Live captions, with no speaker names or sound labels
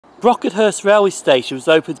Brockenhurst Railway Station was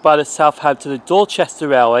opened by the Southampton and Dorchester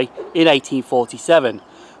Railway in 1847,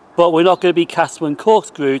 but we're not going to be Castle and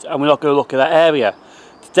Corkscrewed, and we're not going to look at that area.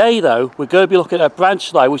 Today though, we're going to be looking at a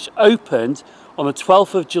branch line which opened on the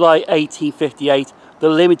 12th of July 1858, the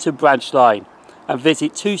Lymington Branch Line, and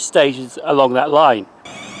visit 2 stations along that line.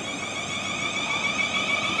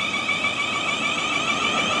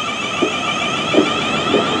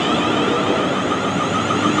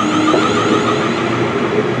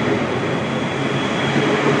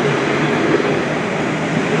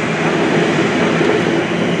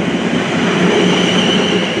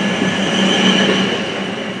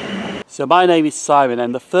 So my name is Simon,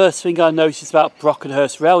 and the first thing I noticed about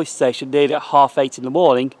Brockenhurst Railway Station nearly at 8:30 in the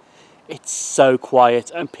morning, it's so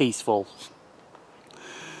quiet and peaceful.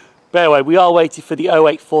 But anyway, we are waiting for the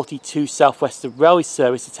 0842 South Western Railway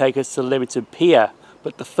service to take us to Lymington Pier,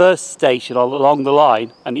 but the first station along the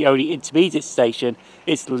line, and the only intermediate station,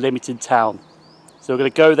 is Lymington Town. So we're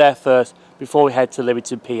going to go there first before we head to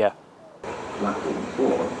Lymington Pier. Platform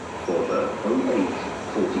 4 for the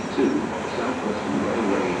 0842 South Western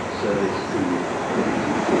Railway service to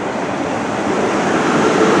Lymington Pier.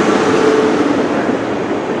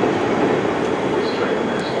 This train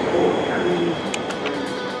has 4 carriages.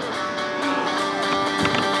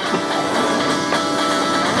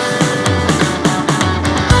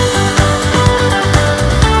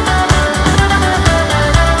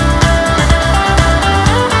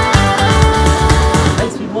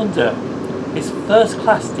 Makes me wonder, is first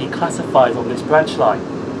class declassified on this branch line?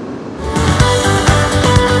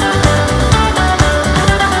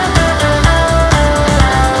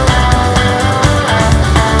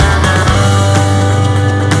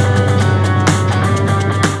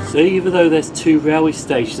 So even though there's 2 railway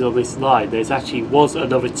stations on this line, there's actually was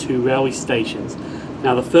another 2 railway stations.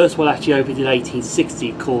 Now the first one actually opened in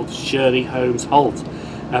 1860, called Shirley Holmes Halt.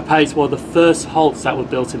 Apparently it's one of the first halts that were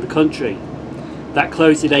built in the country. That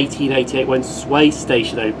closed in 1888 when Sway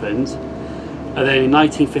Station opened, and then in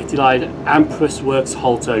 1959 Empress Works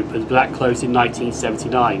Halt opened, but that closed in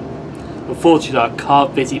 1979. Unfortunately I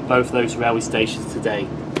can't visit both of those railway stations today,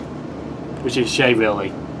 which is a shame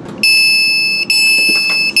really.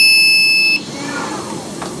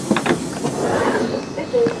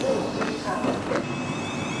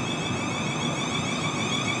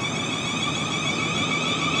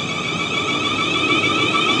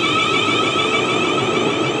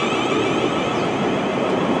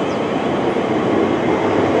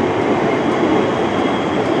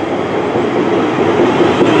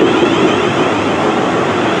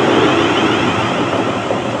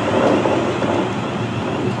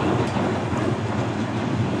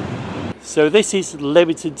 So this is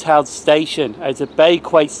Lymington Town Station, and it's a very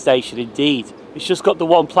quaint station indeed. It's just got the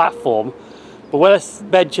 1 platform, but when I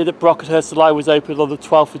mentioned that Brockenhurst Line was opened on the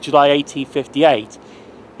 12th of July 1858,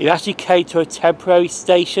 it actually came to a temporary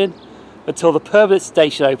station until the permanent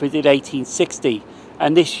station opened in 1860,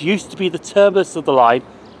 and this used to be the terminus of the line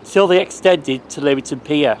until they extended to Lymington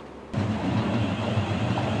Pier.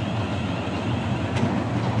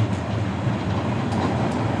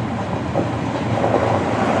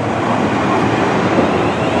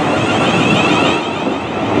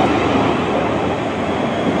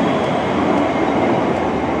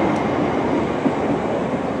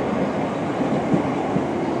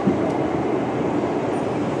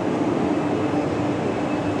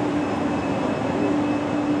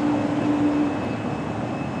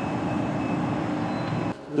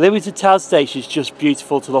 Lymington Town Station is just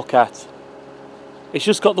beautiful to look at. It's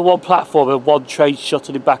just got the 1 platform and 1 train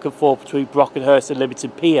shuttling back and forth between Brockenhurst and Lymington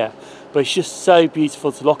Pier, but it's just so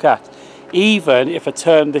beautiful to look at. Even if I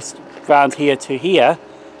turn this round here to here,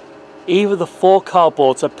 even the 4-car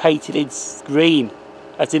boards are painted in green,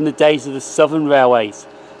 as in the days of the Southern Railways.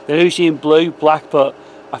 They're usually in blue, black, but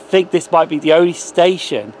I think this might be the only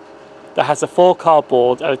station that has a 4-car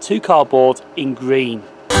board and a 2-car board in green.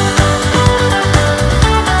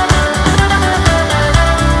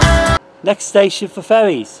 Next station for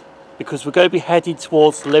ferries, because we're going to be heading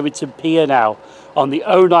towards Lymington Pier now on the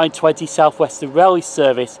 0920 South Western Railway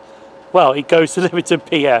service. Well, it goes to Lymington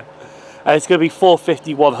Pier, and it's going to be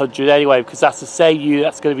 450-100 anyway, because that's the same unit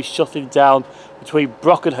that's going to be shuttling down between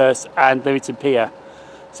Brockenhurst and Lymington Pier.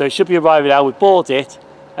 So it should be arriving now. We board it,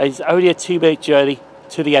 and it's only a 2-minute journey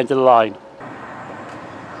to the end of the line.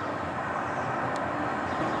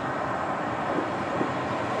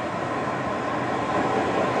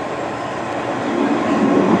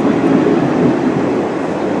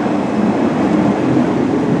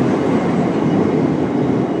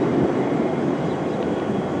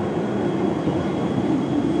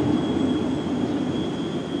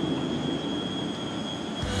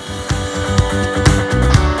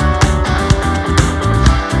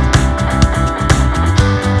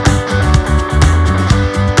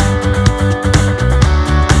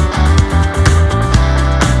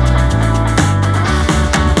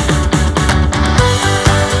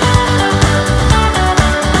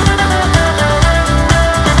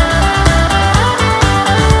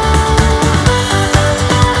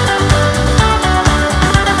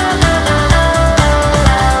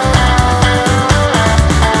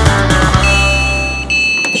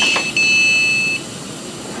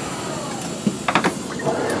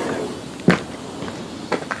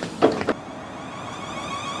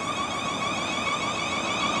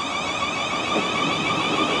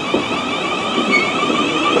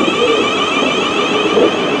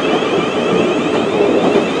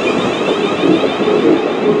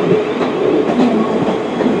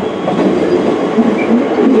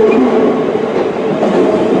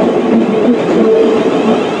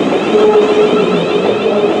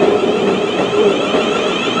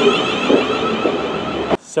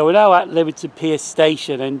 we're now at Lymington Pier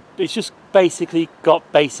station, and it's just basically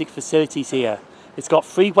got basic facilities here. It's got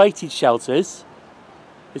 3 waiting shelters,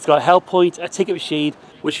 it's got a held point, a ticket machine,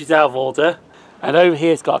 which is out of order, and over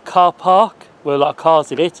here it's got a car park with a lot of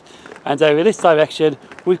cars in it, and over in this direction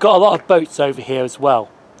we've got a lot of boats over here as well.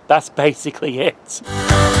 That's basically it.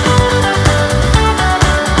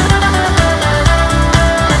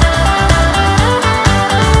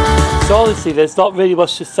 So honestly, there's not really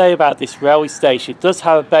much to say about this railway station. It does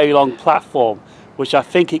have a very long platform, which I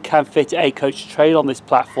think it can fit a coach train on this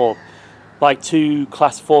platform, like 2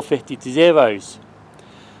 Class 450-0s.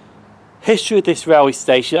 History of this railway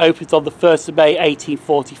station opened on the 1st of May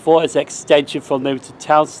 1844 as an extension from Lymington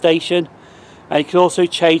Town Station, and you can also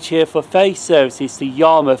change here for ferry services to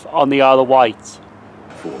Yarmouth on the Isle of Wight.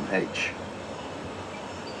 PlatformEdge.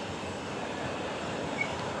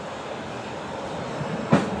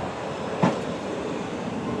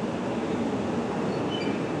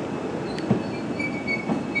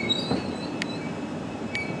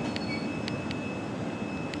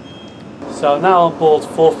 So now on board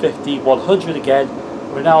 450-100 again.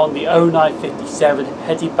 We're now on the 0957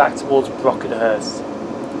 heading back towards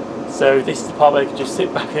Brockenhurst. So this is the part where you can just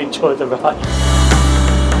sit back and enjoy the ride.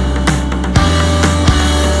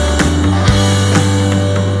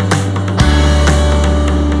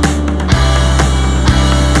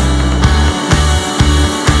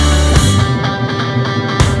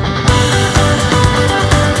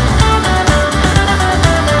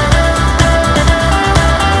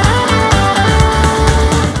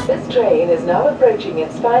 Is now approaching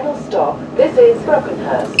its final stop. This is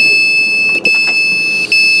Brockenhurst.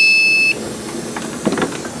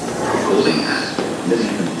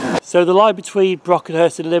 So the line between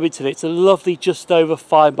Brockenhurst and Lymington, it's a lovely just over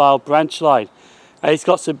 5-mile branch line, and it's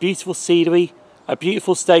got some beautiful scenery, a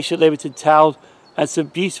beautiful station at Lymington Town, and some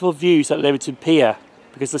beautiful views at Lymington Pier,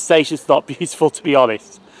 because the station's not beautiful to be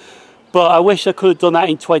honest. But I wish I could have done that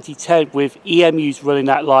in 2010 with EMUs running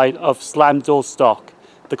that line of slam door stock,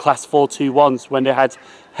 the Class 421s, when they had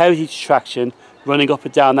heritage traction running up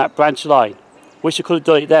and down that branch line. Wish I could have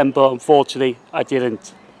done it then, but unfortunately I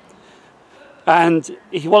didn't. And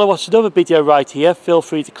if you want to watch another video right here, feel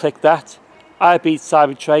free to click that. I've been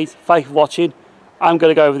SimOnTrains, thank you for watching. I'm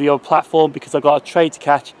going to go over the other platform because I've got a train to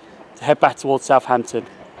catch to head back towards Southampton.